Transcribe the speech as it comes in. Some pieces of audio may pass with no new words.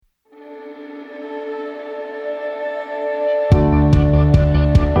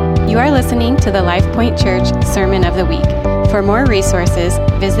You are listening to the LifePoint Church Sermon of the Week. For more resources,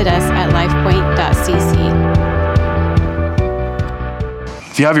 visit us at lifepoint.cc.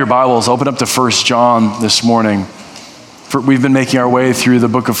 If you have your Bibles, open up to 1 John this morning. We've been making our way through the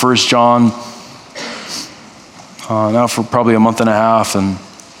book of 1 John now for probably a month and a half, and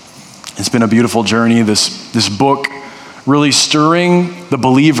it's been a beautiful journey. This book really stirring the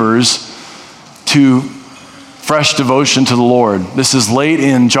believers to fresh devotion to the Lord. This is late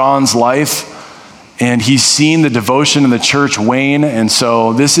in John's life, and he's seen the devotion in the church wane, and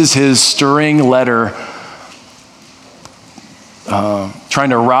so this is his stirring letter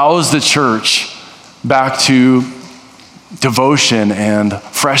trying to rouse the church back to devotion and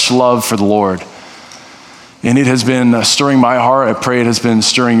fresh love for the Lord. And it has been stirring my heart. I pray it has been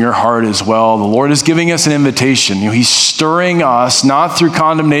stirring your heart as well. The Lord is giving us an invitation. He's stirring us, not through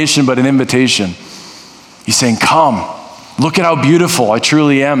condemnation, but an invitation. He's saying, come, look at how beautiful I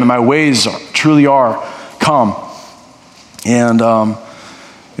truly am and my ways truly are. Come. And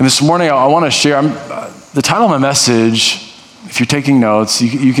this morning I want to share, the title of my message, if you're taking notes,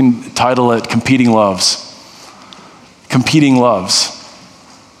 you can title it Competing Loves. Competing Loves.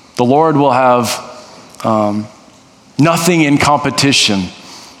 The Lord will have nothing in competition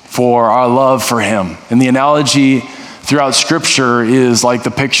for our love for Him. And the analogy throughout Scripture is like the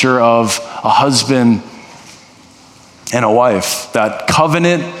picture of a husband and a wife, that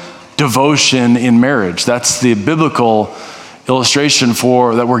covenant devotion in marriage. That's the biblical illustration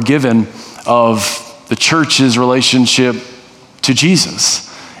that we're given of the church's relationship to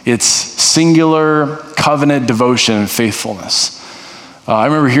Jesus. It's singular covenant devotion and faithfulness. I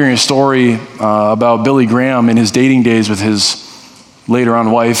remember hearing a story about Billy Graham in his dating days with his later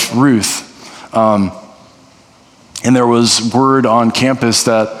on wife, Ruth. And there was word on campus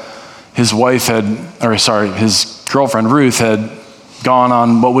that his girlfriend Ruth had gone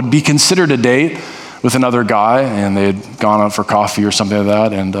on what would be considered a date with another guy, and they had gone out for coffee or something like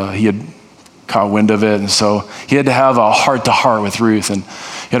that, and he had caught wind of it, and so he had to have a heart-to-heart with Ruth, and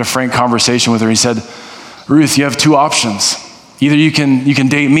he had a frank conversation with her. He said, Ruth, you have two options. Either you can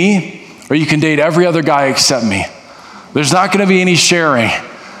date me, or you can date every other guy except me. There's not going to be any sharing.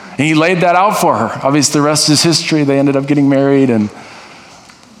 And he laid that out for her. Obviously, the rest is history. They ended up getting married, and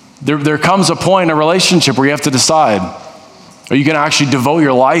there comes a point in a relationship where you have to decide, are you going to actually devote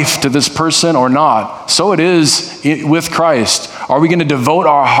your life to this person or not? So it is with Christ. Are we going to devote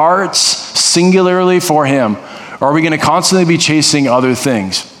our hearts singularly for Him? Or are we going to constantly be chasing other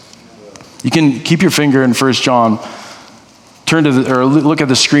things? You can keep your finger in 1 John. Look at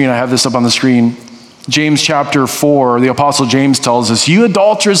the screen. I have this up on the screen. James chapter 4, the Apostle James tells us, you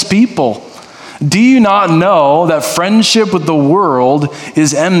adulterous people, do you not know that friendship with the world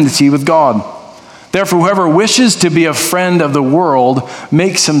is enmity with God? Therefore, whoever wishes to be a friend of the world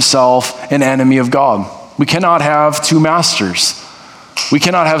makes himself an enemy of God. We cannot have two masters. We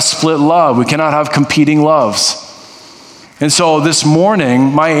cannot have split love. We cannot have competing loves. And so this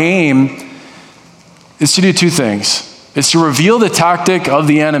morning, my aim is to do two things. It's to reveal the tactic of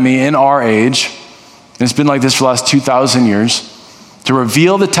the enemy in our age. And it's been like this for the last 2,000 years. To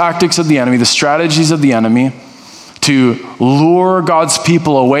reveal the tactics of the enemy, the strategies of the enemy, to lure God's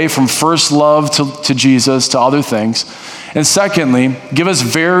people away from first love to Jesus, to other things. And secondly, give us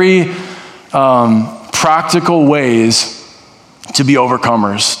very practical ways to be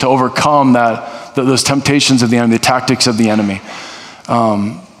overcomers, to overcome those temptations of the enemy, the tactics of the enemy.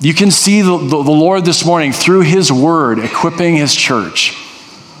 You can see the Lord this morning through His word equipping His church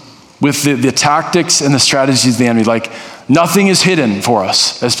with the tactics and the strategies of the enemy. Like, nothing is hidden for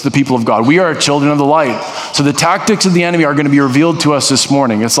us as the people of God. We are children of the light. So the tactics of the enemy are going to be revealed to us this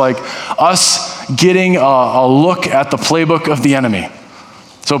morning. It's like us getting a look at the playbook of the enemy.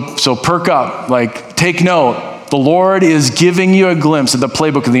 So perk up, like take note. The Lord is giving you a glimpse of the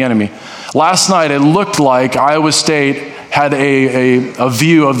playbook of the enemy. Last night, it looked like Iowa State had a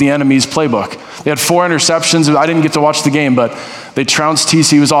view of the enemy's playbook. They had 4 interceptions. I didn't get to watch the game, but they trounced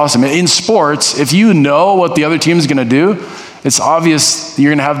TC. It was awesome. In sports, if you know what the other team is going to do, it's obvious you're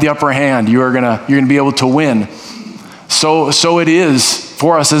going to have the upper hand. You're going to be able to win. So it is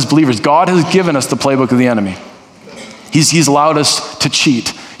for us as believers. God has given us the playbook of the enemy. He's allowed us to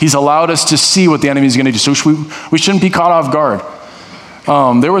cheat. He's allowed us to see what the enemy is going to do. So we shouldn't be caught off guard.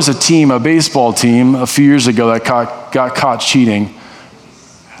 There was a baseball team a few years ago that got caught cheating.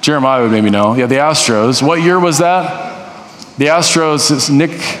 Jeremiah would maybe know. Yeah, the Astros. What year was that? The Astros,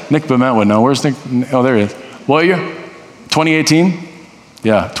 Nick Bement would know. Where's Nick? Oh, there he is. What year? 2018?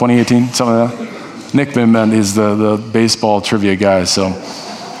 Yeah, 2018, something like that. Nick Bement is the baseball trivia guy, so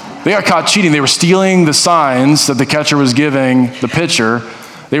They got caught cheating. They were stealing the signs that the catcher was giving the pitcher.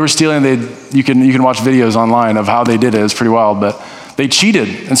 They were stealing. You can watch videos online of how they did it. It's pretty wild, but they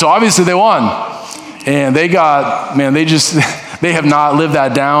cheated. And so obviously they won. And they have not lived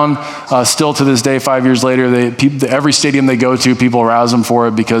that down. Still to this day, 5 years later, every stadium they go to, people razz them for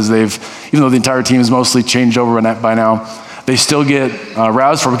it because even though the entire team is mostly changed over by now, they still get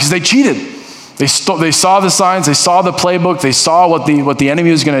razzed for it because they cheated. They saw the signs, they saw the playbook, they saw what the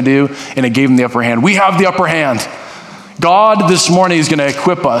enemy was going to do, and it gave them the upper hand. We have the upper hand. God this morning is going to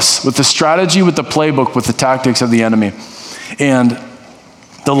equip us with the strategy, with the playbook, with the tactics of the enemy. And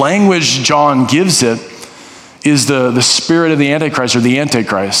the language John gives it is the spirit of the Antichrist, or the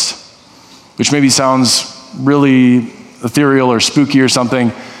Antichrist, which maybe sounds really ethereal or spooky or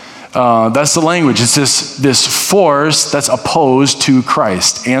something. That's the language. It's this force that's opposed to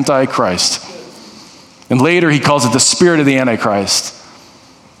Christ, Antichrist. And later he calls it the spirit of the Antichrist.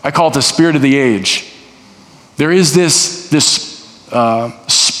 I call it the spirit of the age. There is this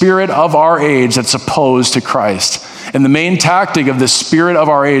spirit of our age that's opposed to Christ. And the main tactic of the spirit of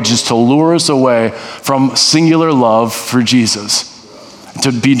our age is to lure us away from singular love for Jesus,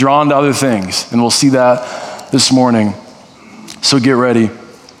 to be drawn to other things. And we'll see that this morning. So get ready.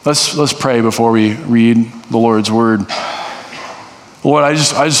 Let's pray before we read the Lord's word. Lord, I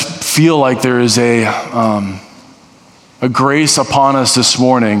just feel like there is a grace upon us this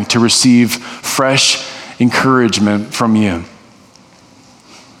morning to receive fresh encouragement from you.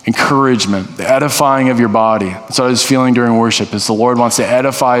 Encouragement, the edifying of your body. That's what I was feeling during worship, is the Lord wants to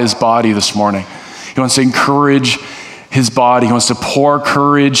edify his body this morning. He wants to encourage his body. He wants to pour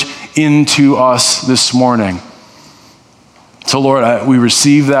courage into us this morning. So Lord, we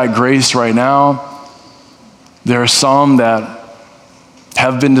receive that grace right now. There are some that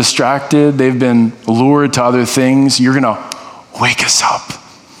have been distracted. They've been lured to other things. You're going to wake us up.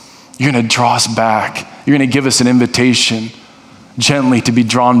 You're going to draw us back. You're going to give us an invitation gently to be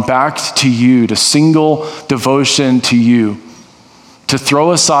drawn back to you, to single devotion to you, to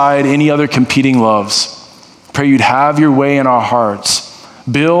throw aside any other competing loves. Pray you'd have your way in our hearts.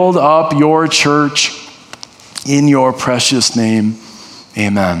 Build up your church in your precious name.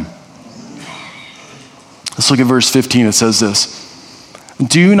 Amen. Let's look at verse 15. It says this: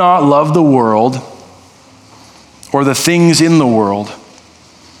 do not love the world or the things in the world.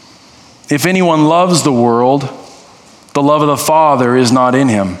 If anyone loves the world, the love of the Father is not in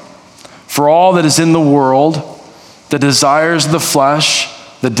him. For all that is in the world, the desires of the flesh,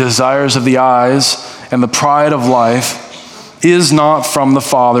 the desires of the eyes, and the pride of life, is not from the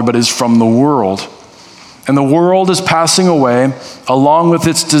Father, but is from the world. And the world is passing away along with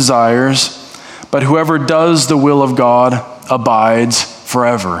its desires, but whoever does the will of God abides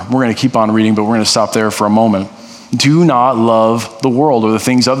forever. We're going to keep on reading, but we're going to stop there for a moment. Do not love the world or the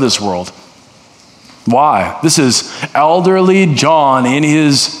things of this world. Why? This is elderly John in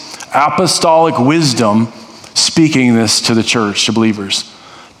his apostolic wisdom speaking this to the church, to believers.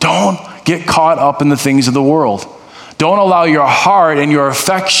 Don't get caught up in the things of the world. Don't allow your heart and your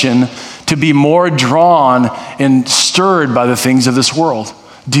affection to be more drawn and stirred by the things of this world.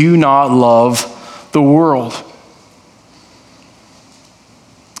 Do not love the world.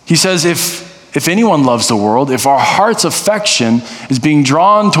 He says if anyone loves the world, if our heart's affection is being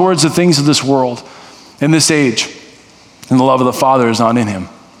drawn towards the things of this world, in this age, and the love of the Father is not in him.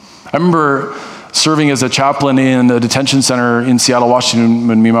 I remember serving as a chaplain in a detention center in Seattle, Washington,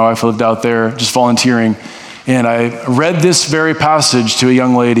 when me and my wife lived out there, just volunteering. And I read this very passage to a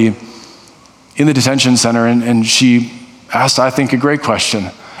young lady in the detention center, and she asked, I think, a great question.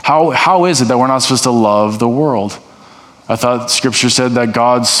 How is it that we're not supposed to love the world? I thought Scripture said that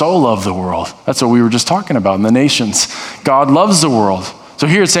God so loved the world. That's what we were just talking about in the nations. God loves the world. So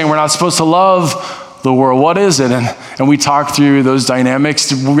here it's saying we're not supposed to love the world. What is it? And we talk through those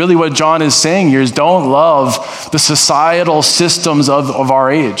dynamics. Really what John is saying here is don't love the societal systems of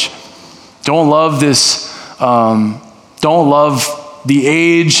our age. Don't love this, don't love the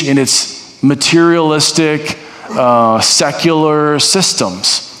age in its materialistic, secular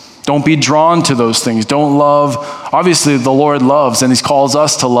systems. Don't be drawn to those things. Don't love, obviously the Lord loves, and he calls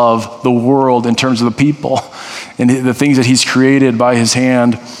us to love the world in terms of the people and the things that he's created by his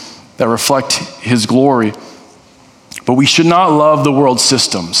hand that reflect his glory. But we should not love the world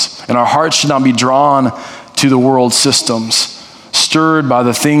systems, and our hearts should not be drawn to the world systems, stirred by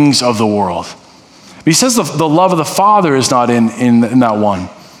the things of the world. But he says the love of the Father is not in that one.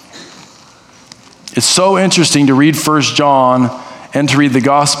 It's so interesting to read 1 John and to read the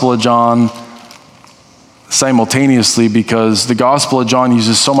Gospel of John simultaneously, because the Gospel of John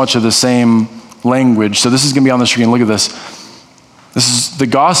uses so much of the same language. So this is going to be on the screen. Look at this. This is the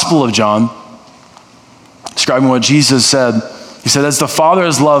Gospel of John, describing what Jesus said He said, as the Father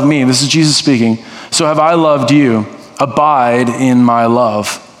has loved me, this is Jesus speaking, so have I loved you. Abide in my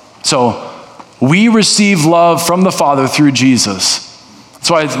love. So we receive love from the Father through Jesus.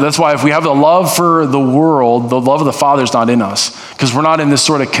 That's why if we have the love for the world, the love of the Father is not in us, because we're not in this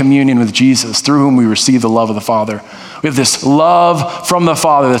sort of communion with Jesus through whom we receive the love of the Father. We have this love from the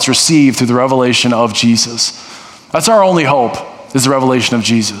Father that's received through the revelation of Jesus. That's our only hope, is the revelation of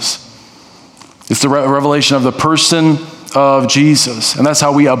Jesus. It's the revelation of the person of Jesus. And that's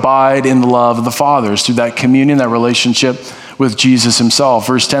how we abide in the love of the Father, is through that communion, that relationship with Jesus himself.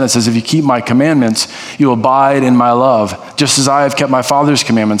 Verse 10, it says, if you keep my commandments, you abide in my love, just as I have kept my Father's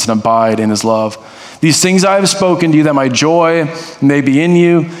commandments and abide in his love. These things I have spoken to you, that my joy may be in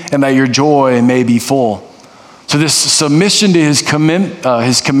you and that your joy may be full. So this submission to his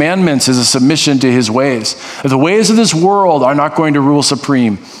commandments is a submission to his ways. The ways of this world are not going to rule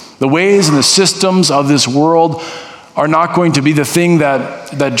supreme. The ways and the systems of this world are not going to be the thing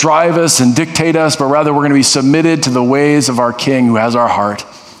that drive us and dictate us, but rather we're going to be submitted to the ways of our King who has our heart.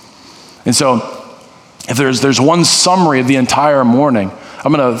 And so if there's one summary of the entire morning,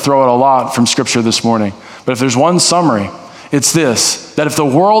 I'm going to throw out a lot from Scripture this morning, but if there's one summary, it's this, that if the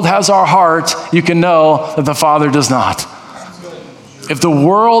world has our heart, you can know that the Father does not. If the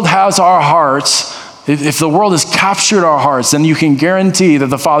world has our hearts, if the world has captured our hearts, then you can guarantee that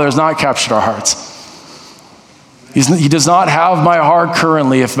the Father has not captured our hearts. He does not have my heart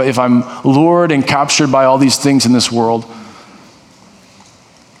currently if I'm lured and captured by all these things in this world.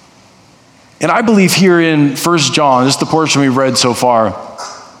 And I believe here in 1 John, just the portion we've read so far,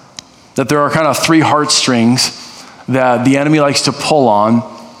 that there are kind of three heartstrings that the enemy likes to pull on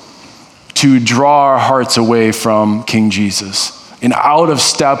to draw our hearts away from King Jesus and out of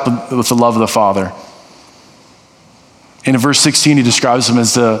step with the love of the Father. And in verse 16, he describes them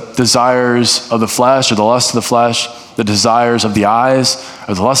as the desires of the flesh, or the lust of the flesh, the desires of the eyes,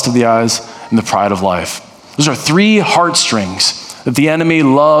 or the lust of the eyes, and the pride of life. Those are three heartstrings that the enemy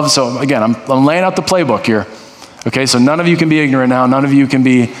loves. So again, I'm laying out the playbook here. Okay, so none of you can be ignorant now. None of you can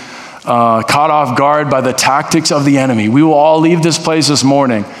be caught off guard by the tactics of the enemy. We will all leave this place this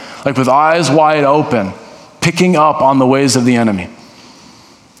morning, like with eyes wide open, picking up on the ways of the enemy.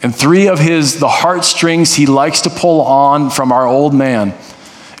 And three of the heartstrings he likes to pull on from our old man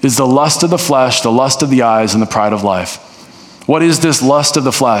is the lust of the flesh, the lust of the eyes, and the pride of life. What is this lust of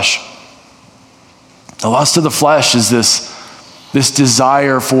the flesh? The lust of the flesh is this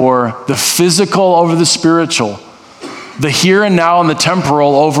desire for the physical over the spiritual, the here and now and the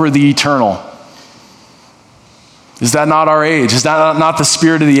temporal over the eternal. Is that not our age? Is that not the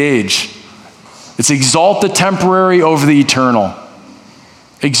spirit of the age? It's exalt the temporary over the eternal.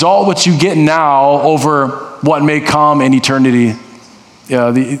 Exalt what you get now over what may come in eternity,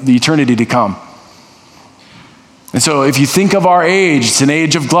 the eternity to come. And so if you think of our age, it's an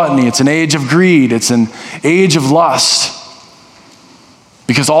age of gluttony, it's an age of greed, it's an age of lust.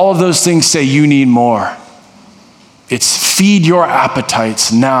 Because all of those things say you need more. It's feed your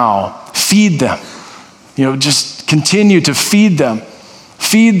appetites now. Feed them. Just continue to feed them.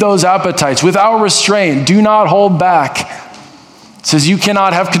 Feed those appetites without restraint. Do not hold back. It says you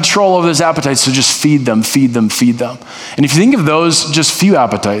cannot have control over those appetites, so just feed them, feed them, feed them. And if you think of those just few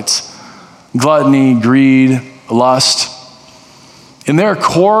appetites, gluttony, greed, lust, in their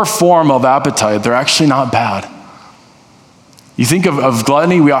core form of appetite, they're actually not bad. You think of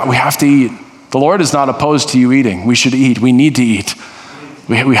gluttony, we have to eat. The Lord is not opposed to you eating. We should eat. We need to eat.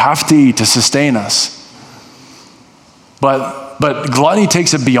 We have to eat to sustain us. But gluttony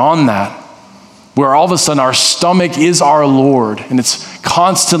takes it beyond that, where all of a sudden our stomach is our Lord and it's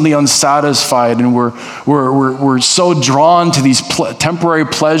constantly unsatisfied, and we're so drawn to these temporary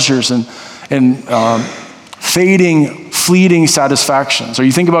pleasures and fleeting satisfactions. Or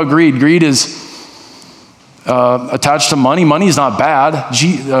you think about greed. Greed is attached to money. Money is not bad.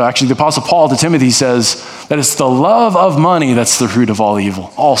 Actually, the Apostle Paul to Timothy says that it's the love of money that's the root of all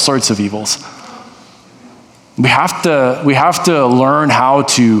evil, all sorts of evils. We have to learn how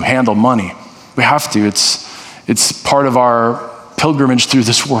to handle money. We have to. It's part of our pilgrimage through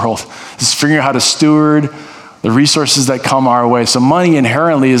this world. It's figuring out how to steward the resources that come our way. So money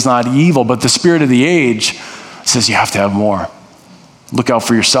inherently is not evil, but the spirit of the age says you have to have more. Look out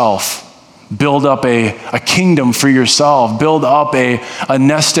for yourself. Build up a kingdom for yourself. Build up a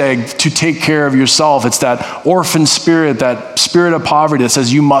nest egg to take care of yourself. It's that orphan spirit, that spirit of poverty that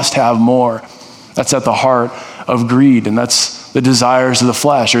says you must have more. That's at the heart of greed, and that's the desires of the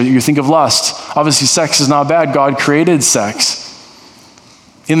flesh. Or you think of lust. Obviously, sex is not bad. God created sex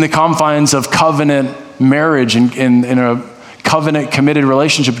in the confines of covenant marriage and in a covenant committed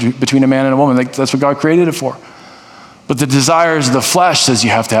relationship between a man and a woman. That's what God created it for. But the desires of the flesh says you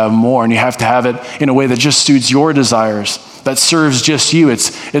have to have more, and you have to have it in a way that just suits your desires, that serves just you.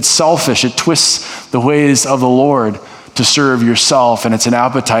 It's selfish. It twists the ways of the Lord to serve yourself, and it's an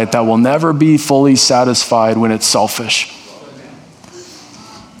appetite that will never be fully satisfied when it's selfish.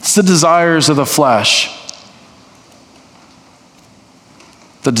 It's the desires of the flesh.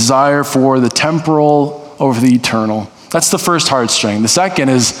 The desire for the temporal over the eternal. That's the first heartstring. The second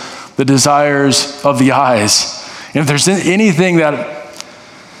is the desires of the eyes. And if there's anything that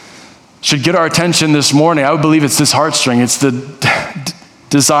should get our attention this morning, I would believe it's this heartstring. It's the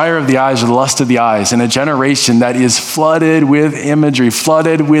desire of the eyes, or the lust of the eyes, in a generation that is flooded with imagery,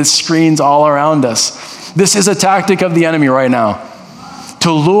 flooded with screens all around us. This is a tactic of the enemy right now,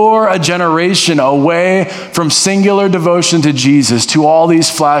 to lure a generation away from singular devotion to Jesus, to all these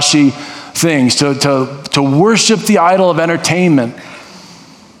flashy things, to worship the idol of entertainment,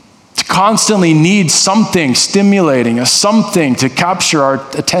 to constantly need something stimulating, something to capture our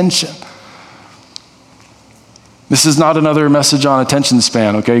attention. This is not another message on attention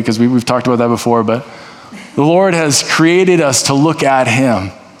span, okay? Because we've talked about that before, but the Lord has created us to look at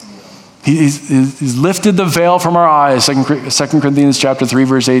him. He's lifted the veil from our eyes, 2 Corinthians chapter 3,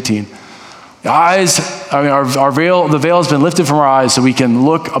 verse 18. The veil has been lifted from our eyes so we can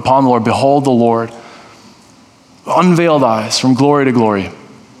look upon the Lord, behold the Lord. Unveiled eyes from glory to glory.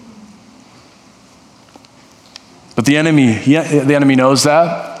 But the enemy knows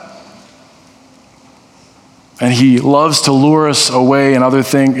that. And he loves to lure us away in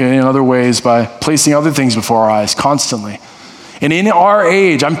other ways by placing other things before our eyes constantly. And in our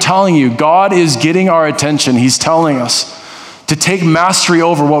age, I'm telling you, God is getting our attention. He's telling us to take mastery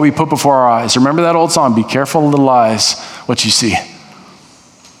over what we put before our eyes. Remember that old song, be careful, little eyes, what you see.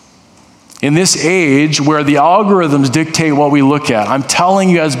 In this age where the algorithms dictate what we look at, I'm telling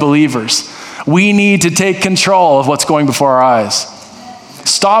you as believers, we need to take control of what's going before our eyes.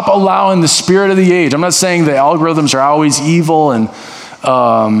 Stop allowing the spirit of the age. I'm not saying the algorithms are always evil and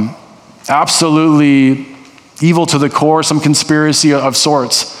absolutely evil to the core, some conspiracy of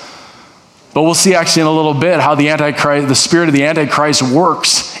sorts. But we'll see actually in a little bit how the spirit of the Antichrist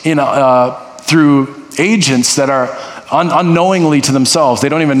works through agents that are unknowingly to themselves. They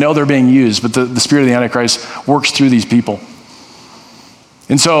don't even know they're being used, but the spirit of the Antichrist works through these people.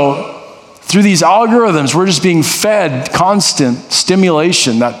 And so through these algorithms, we're just being fed constant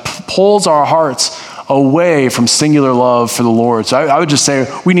stimulation that pulls our hearts away from singular love for the Lord. So I would just say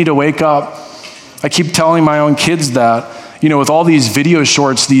we need to wake up. I keep telling my own kids that, with all these video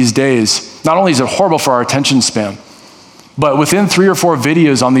shorts these days, not only is it horrible for our attention span, but within 3 or 4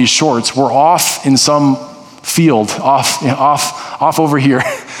 videos on these shorts, we're off in some field, off over here,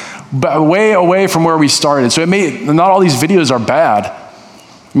 but way away from where we started. So not all these videos are bad.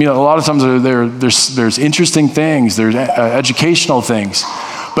 A lot of times there's interesting things, there's educational things.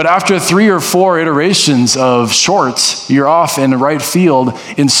 But after 3 or 4 iterations of shorts, you're off in the right field,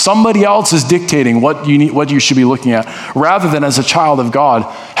 and somebody else is dictating what you should be looking at, rather than as a child of God,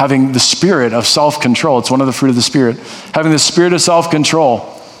 having the spirit of self-control. It's one of the fruit of the Spirit. Having the spirit of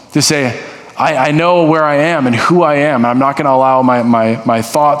self-control to say, I know where I am and who I am. I'm not going to allow my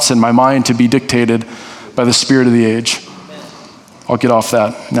thoughts and my mind to be dictated by the spirit of the age. I'll get off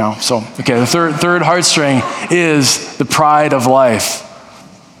that now. The third heartstring is the pride of life.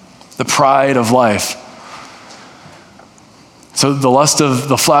 The pride of life. So the lust of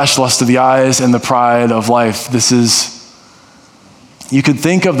the flesh, lust of the eyes, and the pride of life. You could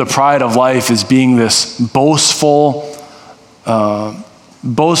think of the pride of life as being this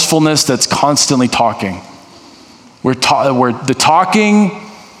boastfulness that's constantly talking. Where the talking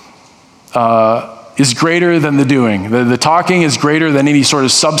is greater than the doing. The talking is greater than any sort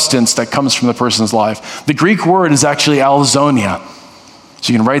of substance that comes from the person's life. The Greek word is actually allozonia.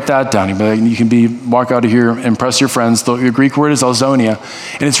 So you can write that down. You can walk out of here, impress your friends. The Greek word is allozonia.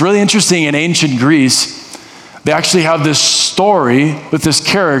 And it's really interesting, in ancient Greece, they actually have this story with this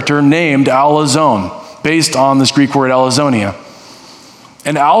character named Allazone, based on this Greek word allozonia.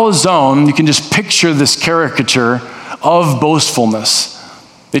 And Allazone, you can just picture this caricature of boastfulness.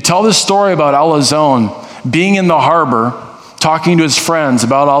 They tell this story about Allazone being in the harbor, talking to his friends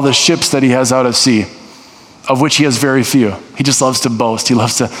about all the ships that he has out at sea, of which he has very few. He just loves to boast. He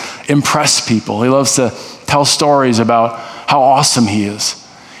loves to impress people. He loves to tell stories about how awesome he is.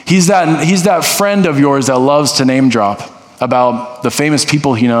 He's that friend of yours that loves to name drop about the famous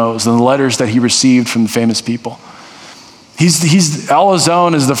people he knows and the letters that he received from the famous people.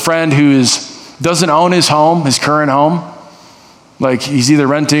 Allazone is the friend who doesn't own his home, his current home. Like he's either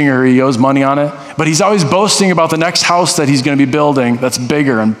renting or he owes money on it. But he's always boasting about the next house that he's going to be building that's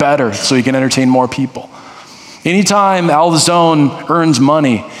bigger and better so he can entertain more people. Anytime Al Zone earns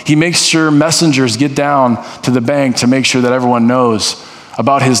money, he makes sure messengers get down to the bank to make sure that everyone knows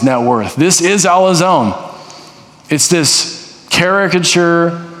about his net worth. This is Al Zone. It's this caricature,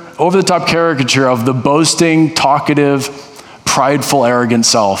 over-the-top caricature of the boasting, talkative, prideful, arrogant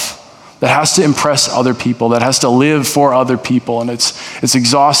self that has to impress other people, that has to live for other people, and it's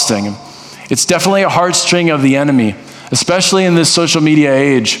exhausting. It's definitely a heartstring of the enemy, especially in this social media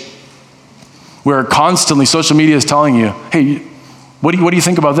age, where constantly social media is telling you, hey, what do you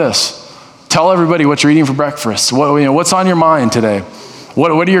think about this? Tell everybody what you're eating for breakfast. What's on your mind today?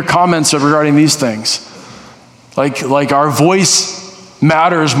 What are your comments regarding these things? Like our voice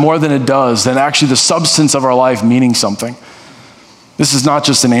matters more than it does, than actually the substance of our life meaning something. This is not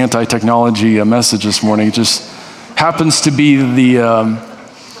just an anti-technology message this morning. It just happens to be the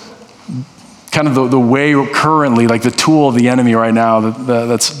kind of the way currently, like the tool of the enemy right now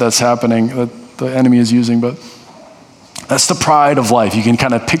that's happening, that the enemy is using. But that's the pride of life. You can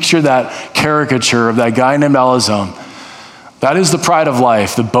kind of picture that caricature of that guy named Al Zone. That is the pride of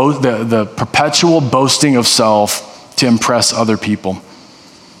life, the perpetual boasting of self to impress other people.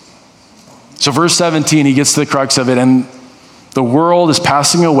 So verse 17, he gets to the crux of it, and the world is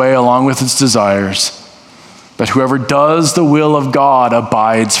passing away along with its desires, but whoever does the will of God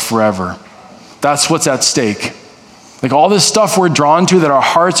abides forever. That's what's at stake. Like all this stuff we're drawn to, that our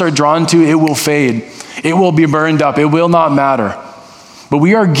hearts are drawn to, it will fade. It will be burned up. It will not matter. But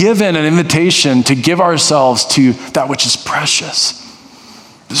we are given an invitation to give ourselves to that which is precious.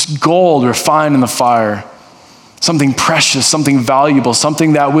 This gold refined in the fire. Something precious, something valuable,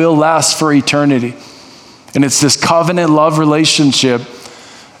 something that will last for eternity. And it's this covenant love relationship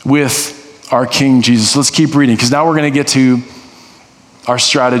with our King Jesus. Let's keep reading, because now we're going to get to our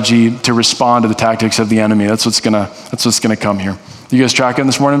strategy to respond to the tactics of the enemy. That's what's gonna come here. You guys tracking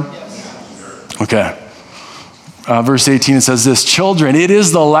this morning? Yes. Okay. Verse 18, it says this: children, it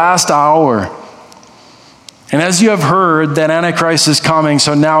is the last hour. And as you have heard that Antichrist is coming,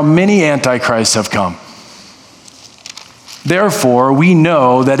 so now many Antichrists have come. Therefore, we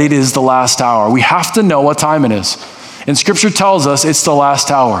know that it is the last hour. We have to know what time it is. And Scripture tells us it's the last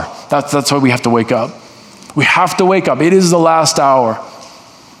hour. That's why we have to wake up. We have to wake up. It is the last hour.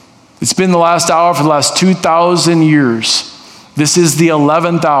 It's been the last hour for the last 2,000 years. This is the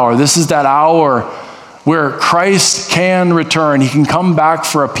 11th hour. This is that hour where Christ can return. He can come back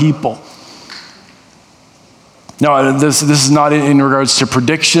for a people. No, this is not in regards to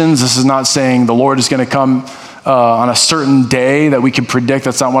predictions. This is not saying the Lord is going to come on a certain day that we can predict.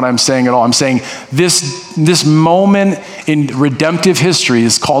 That's not what I'm saying at all. I'm saying this moment in redemptive history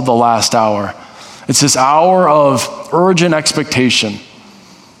is called the last hour. It's this hour of urgent expectation,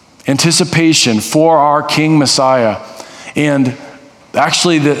 anticipation for our King Messiah. And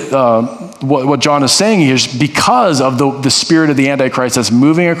actually, what John is saying here is because of the spirit of the Antichrist that's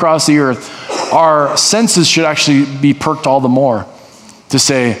moving across the earth, our senses should actually be perked all the more to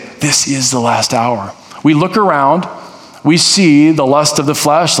say, this is the last hour. We look around, we see the lust of the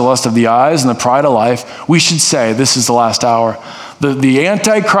flesh, the lust of the eyes, and the pride of life. We should say, this is the last hour. The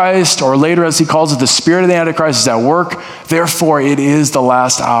Antichrist, or later as he calls it, the spirit of the Antichrist is at work. Therefore, it is the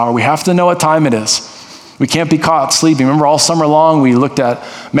last hour. We have to know what time it is. We can't be caught sleeping. Remember, all summer long, we looked at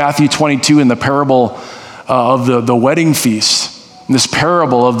Matthew 22 in the parable of the wedding feast. And this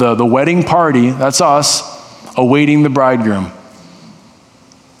parable of the wedding party, that's us, awaiting the bridegroom.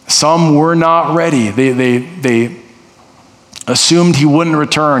 Some were not ready. They assumed he wouldn't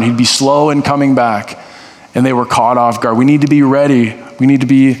return. He'd be slow in coming back. And they were caught off guard. We need to be ready. We need to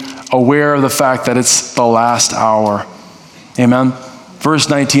be aware of the fact that it's the last hour. Amen. Verse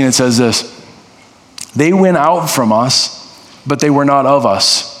 19, it says this: they went out from us, but they were not of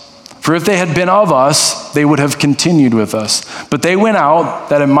us. For if they had been of us, they would have continued with us. But they went out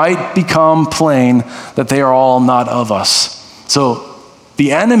that it might become plain that they are all not of us. So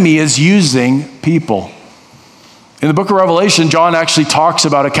the enemy is using people. In the book of Revelation, John actually talks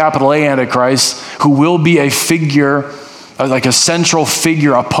about a capital A Antichrist who will be a figure, like a central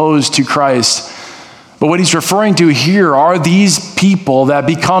figure opposed to Christ. But what he's referring to here are these people that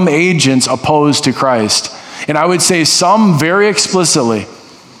become agents opposed to Christ. And I would say some very explicitly,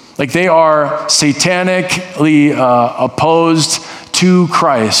 like they are satanically opposed to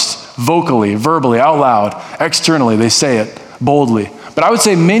Christ, vocally, verbally, out loud, externally, they say it boldly. But I would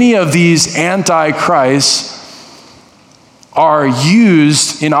say many of these antichrists are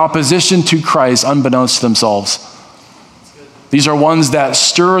used in opposition to Christ unbeknownst to themselves. These are ones that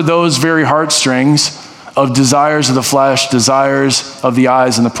stir those very heartstrings of desires of the flesh, desires of the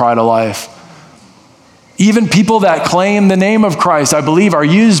eyes, and the pride of life. Even people that claim the name of Christ, I believe, are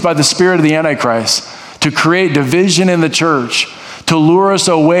used by the spirit of the Antichrist to create division in the church, to lure us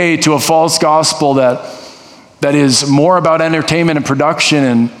away to a false gospel that is more about entertainment and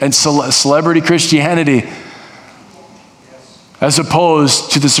production and celebrity Christianity, as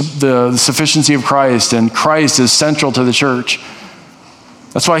opposed to the sufficiency of Christ, and Christ is central to the church.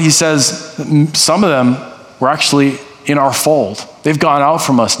 That's why he says some of them were actually in our fold. They've gone out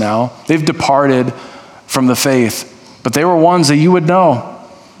from us now. They've departed from the faith. But they were ones that you would know.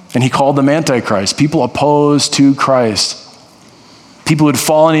 And he called them Antichrist, people opposed to Christ. People who had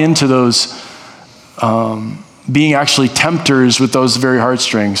fallen into those, being actually tempters with those very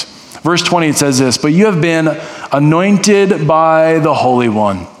heartstrings. Verse 20, it says this, "But you have been anointed by the Holy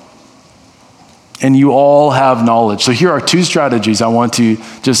One, and you all have knowledge." So here are two strategies I want to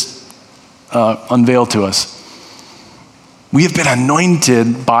just unveil to us. We have been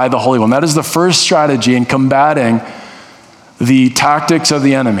anointed by the Holy One. That is the first strategy in combating the tactics of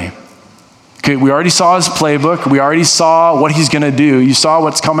the enemy. Okay, we already saw his playbook. We already saw what he's going to do. You saw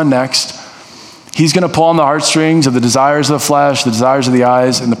what's coming next. He's going to pull on the heartstrings of the desires of the flesh, the desires of the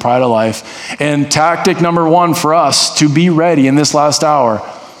eyes, and the pride of life. And tactic number one for us to be ready in this last hour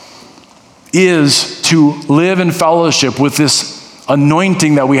is to live in fellowship with this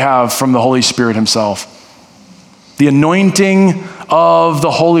anointing that we have from the Holy Spirit himself. The anointing of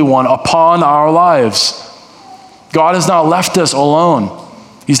the Holy One upon our lives. God has not left us alone.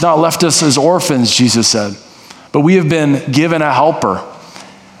 He's not left us as orphans, Jesus said. But we have been given a helper.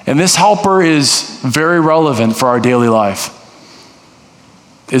 And this helper is very relevant for our daily life.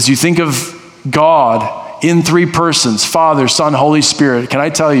 As you think of God in three persons, Father, Son, Holy Spirit, can I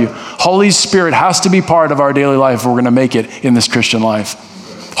tell you, Holy Spirit has to be part of our daily life if we're going to make it in this Christian life.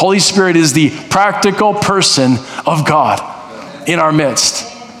 Holy Spirit is the practical person of God in our midst.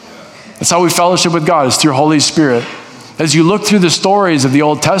 That's how we fellowship with God, is through Holy Spirit. As you look through the stories of the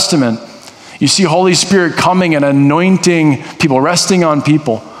Old Testament, you see Holy Spirit coming and anointing people, resting on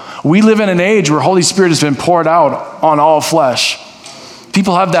people. We live in an age where Holy Spirit has been poured out on all flesh.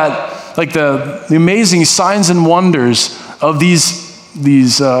 People have that, like the amazing signs and wonders of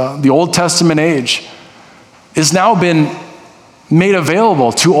the Old Testament age has now been made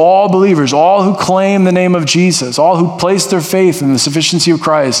available to all believers, all who claim the name of Jesus, all who place their faith in the sufficiency of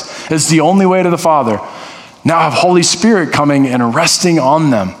Christ as the only way to the Father, now have Holy Spirit coming and resting on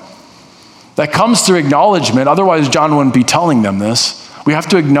them. That comes through acknowledgement. Otherwise, John wouldn't be telling them this. We have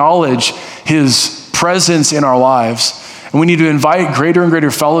to acknowledge his presence in our lives, and we need to invite greater and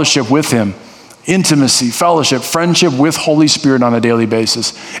greater fellowship with him. Intimacy, fellowship, friendship with Holy Spirit on a daily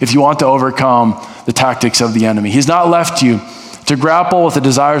basis if you want to overcome the tactics of the enemy. He's not left you to grapple with the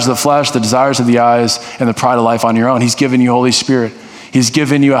desires of the flesh, the desires of the eyes, and the pride of life on your own. He's given you Holy Spirit. He's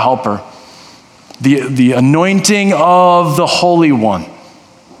given you a helper. The anointing of the Holy One.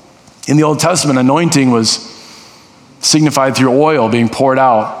 In the Old Testament, anointing was signified through oil being poured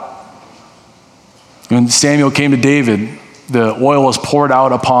out. When Samuel came to David, the oil was poured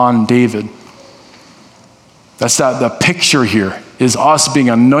out upon David. That's the picture here is us being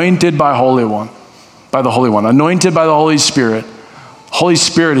anointed by the Holy One, anointed by the Holy Spirit. Holy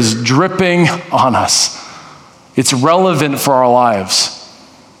Spirit is dripping on us. It's relevant for our lives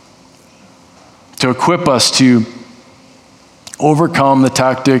to equip us to overcome the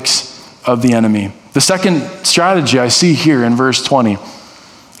tactics of the enemy. The second strategy I see here in verse 20,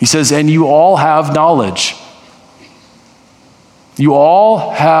 he says, "And you all have knowledge." You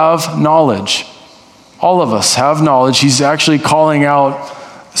all have knowledge. All of us have knowledge. He's actually calling out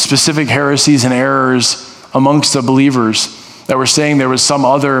specific heresies and errors amongst the believers that were saying there was some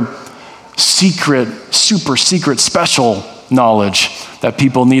other secret, super secret, special knowledge that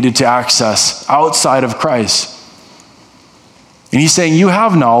people needed to access outside of Christ. And he's saying you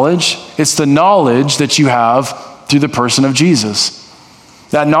have knowledge. It's the knowledge that you have through the person of Jesus.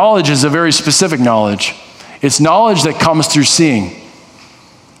 That knowledge is a very specific knowledge. It's knowledge that comes through seeing,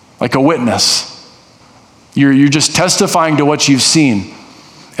 like a witness. You're just testifying to what you've seen.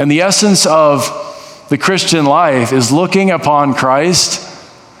 And the essence of the Christian life is looking upon Christ,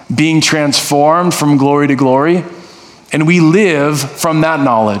 being transformed from glory to glory, and we live from that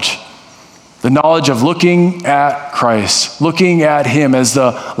knowledge. The knowledge of looking at Christ, looking at him as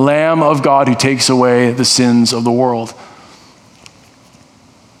the Lamb of God who takes away the sins of the world.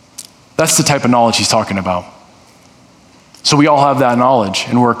 That's the type of knowledge he's talking about. So we all have that knowledge,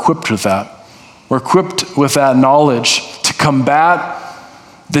 and we're equipped with that. We're equipped with that knowledge to combat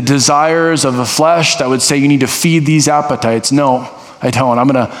the desires of the flesh that would say you need to feed these appetites. No, I don't. I'm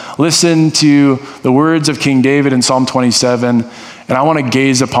going to listen to the words of King David in Psalm 27, and I want to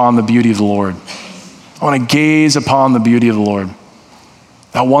gaze upon the beauty of the Lord. I want to gaze upon the beauty of the Lord.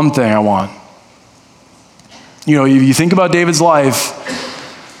 That one thing I want. You know, if you think about David's life,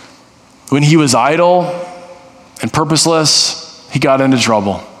 when he was idle and purposeless, he got into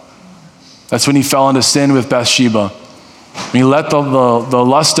trouble. That's when he fell into sin with Bathsheba. When he let the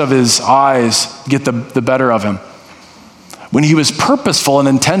lust of his eyes get the better of him. When he was purposeful and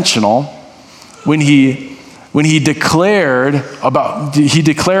intentional, when he declared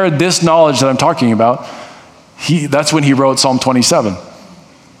this knowledge that I'm talking about, that's when he wrote Psalm 27.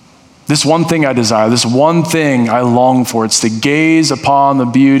 This one thing I desire, this one thing I long for, it's to gaze upon the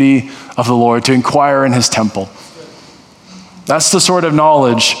beauty of the Lord, to inquire in his temple. That's the sort of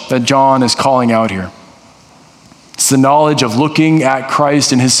knowledge that John is calling out here. It's the knowledge of looking at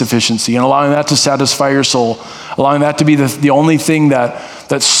Christ and his sufficiency and allowing that to satisfy your soul, allowing that to be the only thing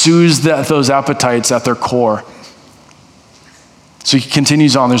that soothes those appetites at their core. So he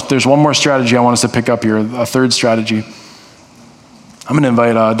continues on. There's one more strategy I want us to pick up here, a third strategy. I'm going to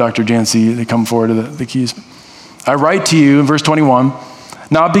invite Dr. Jancy to come forward to the keys. I write to you, in verse 21,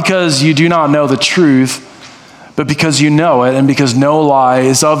 not because you do not know the truth, but because you know it, and because no lie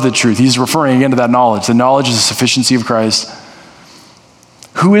is of the truth. He's referring again to that knowledge. The knowledge is the sufficiency of Christ.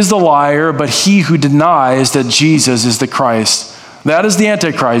 Who is the liar but he who denies that Jesus is the Christ? That is the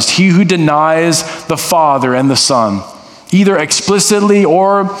Antichrist, he who denies the Father and the Son, either explicitly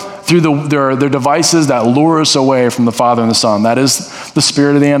or through their devices that lure us away from the Father and the Son. That is the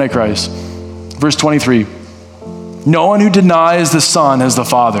spirit of the Antichrist. Verse 23, no one who denies the Son has the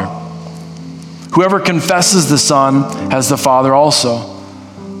Father. Whoever confesses the Son has the Father also.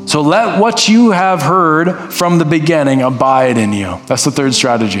 So let what you have heard from the beginning abide in you. That's the third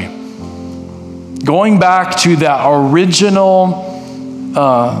strategy. Going back to that original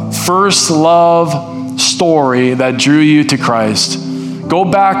first love story that drew you to Christ. Go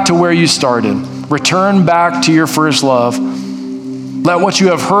back to where you started. Return back to your first love. Let what you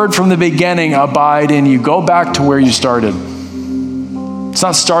have heard from the beginning abide in you. Go back to where you started. It's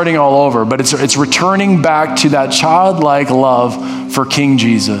not starting all over, but it's returning back to that childlike love for King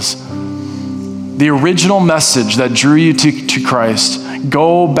Jesus. The original message that drew you to Christ.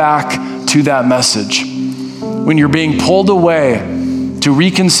 Go back to that message. When you're being pulled away to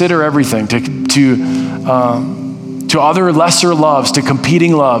reconsider everything, to other lesser loves, to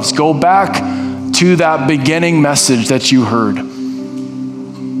competing loves, go back to that beginning message that you heard.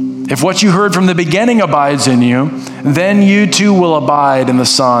 If what you heard from the beginning abides in you, then you too will abide in the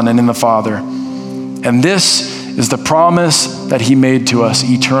Son and in the Father. And this is the promise that he made to us,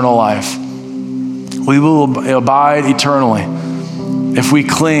 eternal life. We will abide eternally if we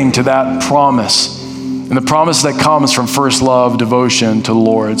cling to that promise. And the promise that comes from first love, devotion to the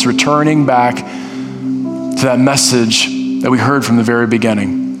Lord. It's returning back to that message that we heard from the very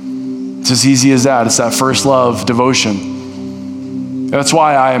beginning. It's as easy as that. It's that first love, devotion. That's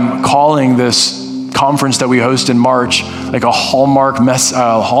why I'm calling this conference that we host in March like a Hallmark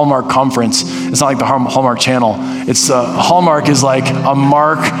conference. It's not like the Hallmark channel. Hallmark is like a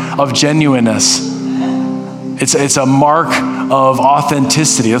mark of genuineness. It's a mark of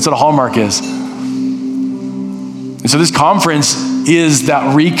authenticity. That's what a Hallmark is. And so this conference is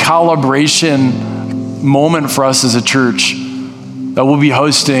that recalibration moment for us as a church that we'll be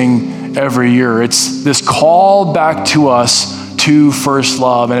hosting every year. It's this call back to us to first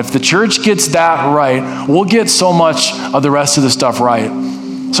love. And if the church gets that right, we'll get so much of the rest of the stuff right.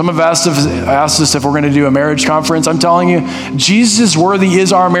 Some have asked us if we're going to do a marriage conference. I'm telling you, Jesus is Worthy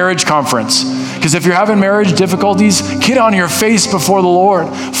is our marriage conference. Because if you're having marriage difficulties, get on your face before the Lord.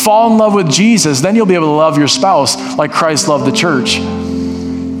 Fall in love with Jesus. Then you'll be able to love your spouse like Christ loved the church.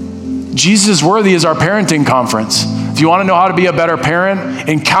 Jesus is Worthy is our parenting conference. If you want to know how to be a better parent,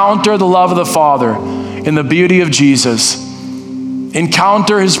 encounter the love of the Father in the beauty of Jesus.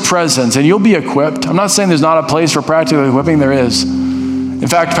 Encounter his presence and you'll be equipped. I'm not saying there's not a place for practical equipping. There is. In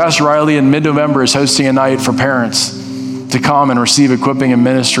fact, Pastor Riley in mid-November is hosting a night for parents to come and receive equipping and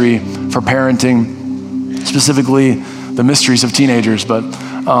ministry for parenting, specifically the mysteries of teenagers. But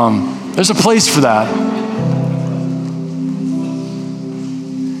there's a place for that.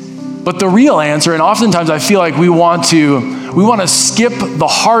 But the real answer, and oftentimes I feel like we want to skip the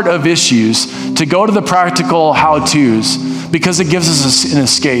heart of issues to go to the practical how-tos because it gives us an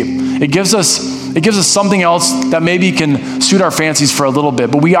escape. It gives us something else that maybe can suit our fancies for a little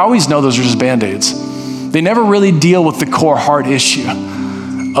bit, but we always know those are just Band-Aids. They never really deal with the core heart issue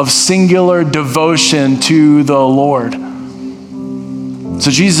of singular devotion to the Lord. So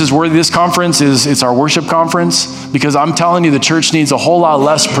Jesus is Worthy. This conference it's our worship conference because I'm telling you the church needs a whole lot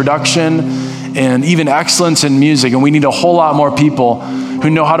less production and even excellence in music, and we need a whole lot more people who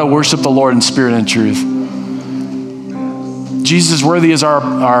know how to worship the Lord in spirit and truth. Jesus Worthy is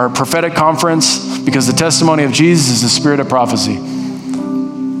our prophetic conference, because the testimony of Jesus is the spirit of prophecy.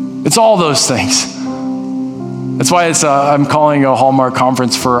 It's all those things. That's why I'm calling a Hallmark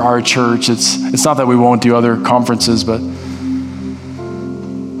conference for our church. It's not that we won't do other conferences, but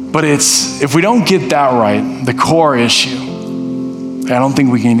it's, if we don't get that right, the core issue, I don't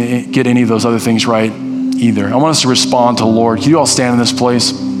think we can get any of those other things right either. I want us to respond to the Lord. Can you all stand in this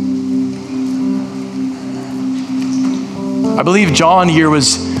place? I believe John here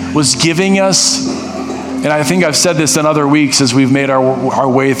was giving us, and I think I've said this in other weeks as we've made our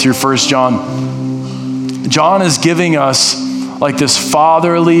way through 1 John. John is giving us like this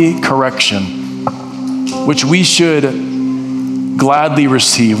fatherly correction, which we should gladly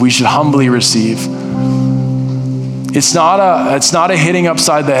receive. We should humbly receive. It's not a hitting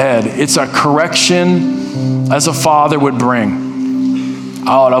upside the head. It's a correction as a father would bring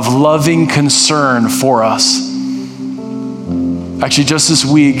out of loving concern for us. Actually, just this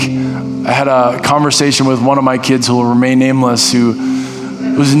week, I had a conversation with one of my kids who will remain nameless, who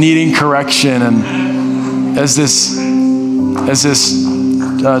was needing correction. And as this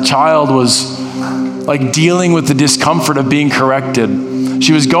child was like dealing with the discomfort of being corrected,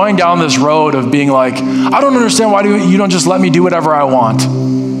 she was going down this road of being like, I don't understand why you don't just let me do whatever I want.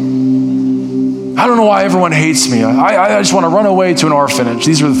 I don't know why everyone hates me. I just want to run away to an orphanage.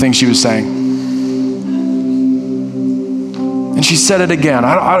 These were the things she was saying. And she said it again.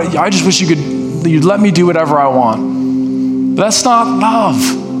 I just wish you'd let me do whatever I want. But that's not love.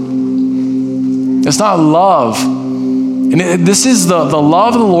 It's not love. And this is the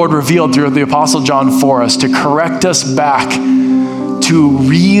love of the Lord revealed through the Apostle John for us, to correct us back to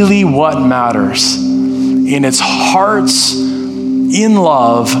really what matters. And it's hearts in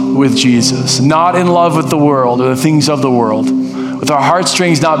love with Jesus, not in love with the world or the things of the world. With our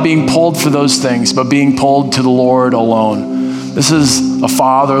heartstrings not being pulled for those things, but being pulled to the Lord alone. This is a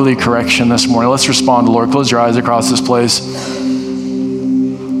fatherly correction this morning. Let's respond to the Lord. Close your eyes across this place.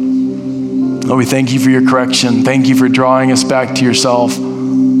 Lord, we thank you for your correction. Thank you for drawing us back to yourself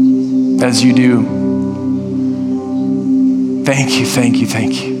as you do. Thank you, thank you,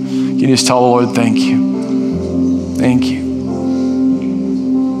 thank you. Can you just tell the Lord, thank you. Thank you.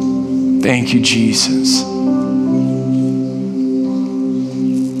 Thank you, Jesus.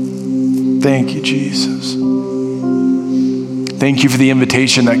 Thank you, Jesus. Thank you for the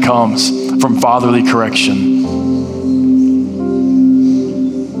invitation that comes from fatherly correction.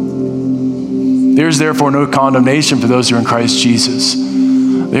 There's therefore no condemnation for those who are in Christ Jesus.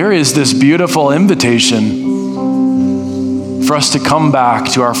 There is this beautiful invitation for us to come back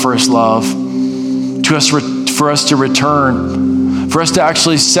to our first love, for us to return, for us to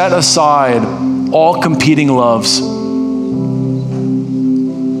actually set aside all competing loves,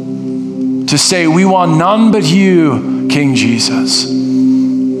 to say, we want none but you, King Jesus.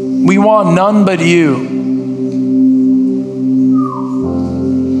 We want none but you.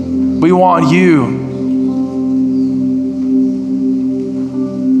 We want you.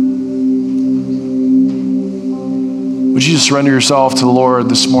 Would you surrender yourself to the Lord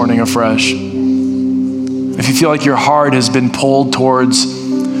this morning afresh? If you feel like your heart has been pulled towards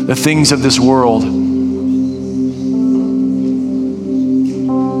the things of this world,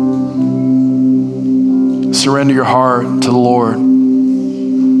 surrender your heart to the Lord.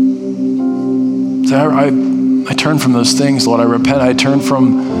 I turn from those things, Lord. I repent. I turn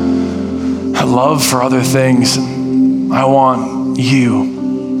from a love for other things. I want you.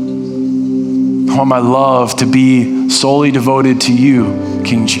 I want my love to be solely devoted to you,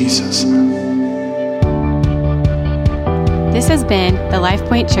 King Jesus. This has been the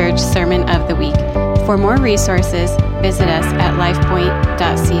LifePoint Church Sermon of the Week. For more resources, visit us at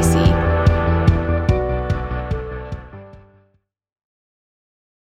lifepoint.cc.